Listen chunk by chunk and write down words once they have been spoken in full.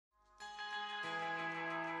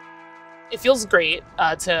It feels great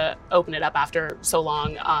to open it up after so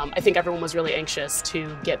long. I think everyone was really anxious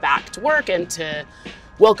to get back to work and to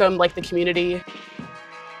welcome the community.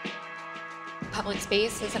 Public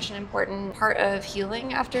space is such an important part of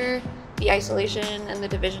healing after the isolation and the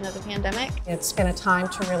division of the pandemic. It's been a time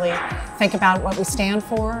to really think about what we stand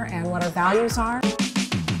for and what our values are.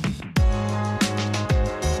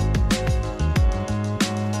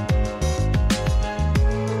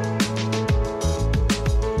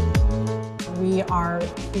 We are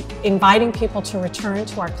inviting people to return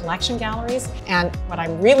to our collection galleries, and what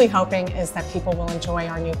I'm really hoping is that people will enjoy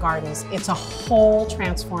our new gardens. It's a whole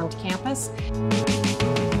transformed campus.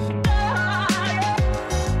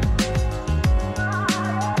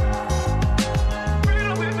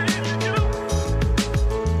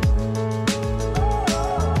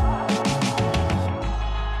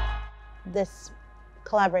 This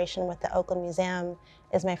collaboration with the Oakland Museum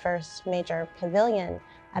is my first major pavilion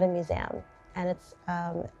at a museum, and it's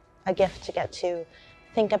a gift to get to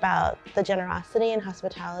think about the generosity and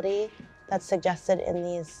hospitality that's suggested in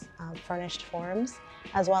these furnished forms,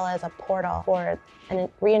 as well as a portal for a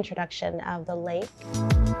reintroduction of the lake.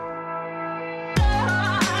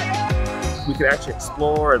 We could actually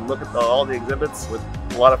explore and look at all the exhibits with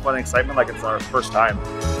a lot of fun and excitement like it's our first time.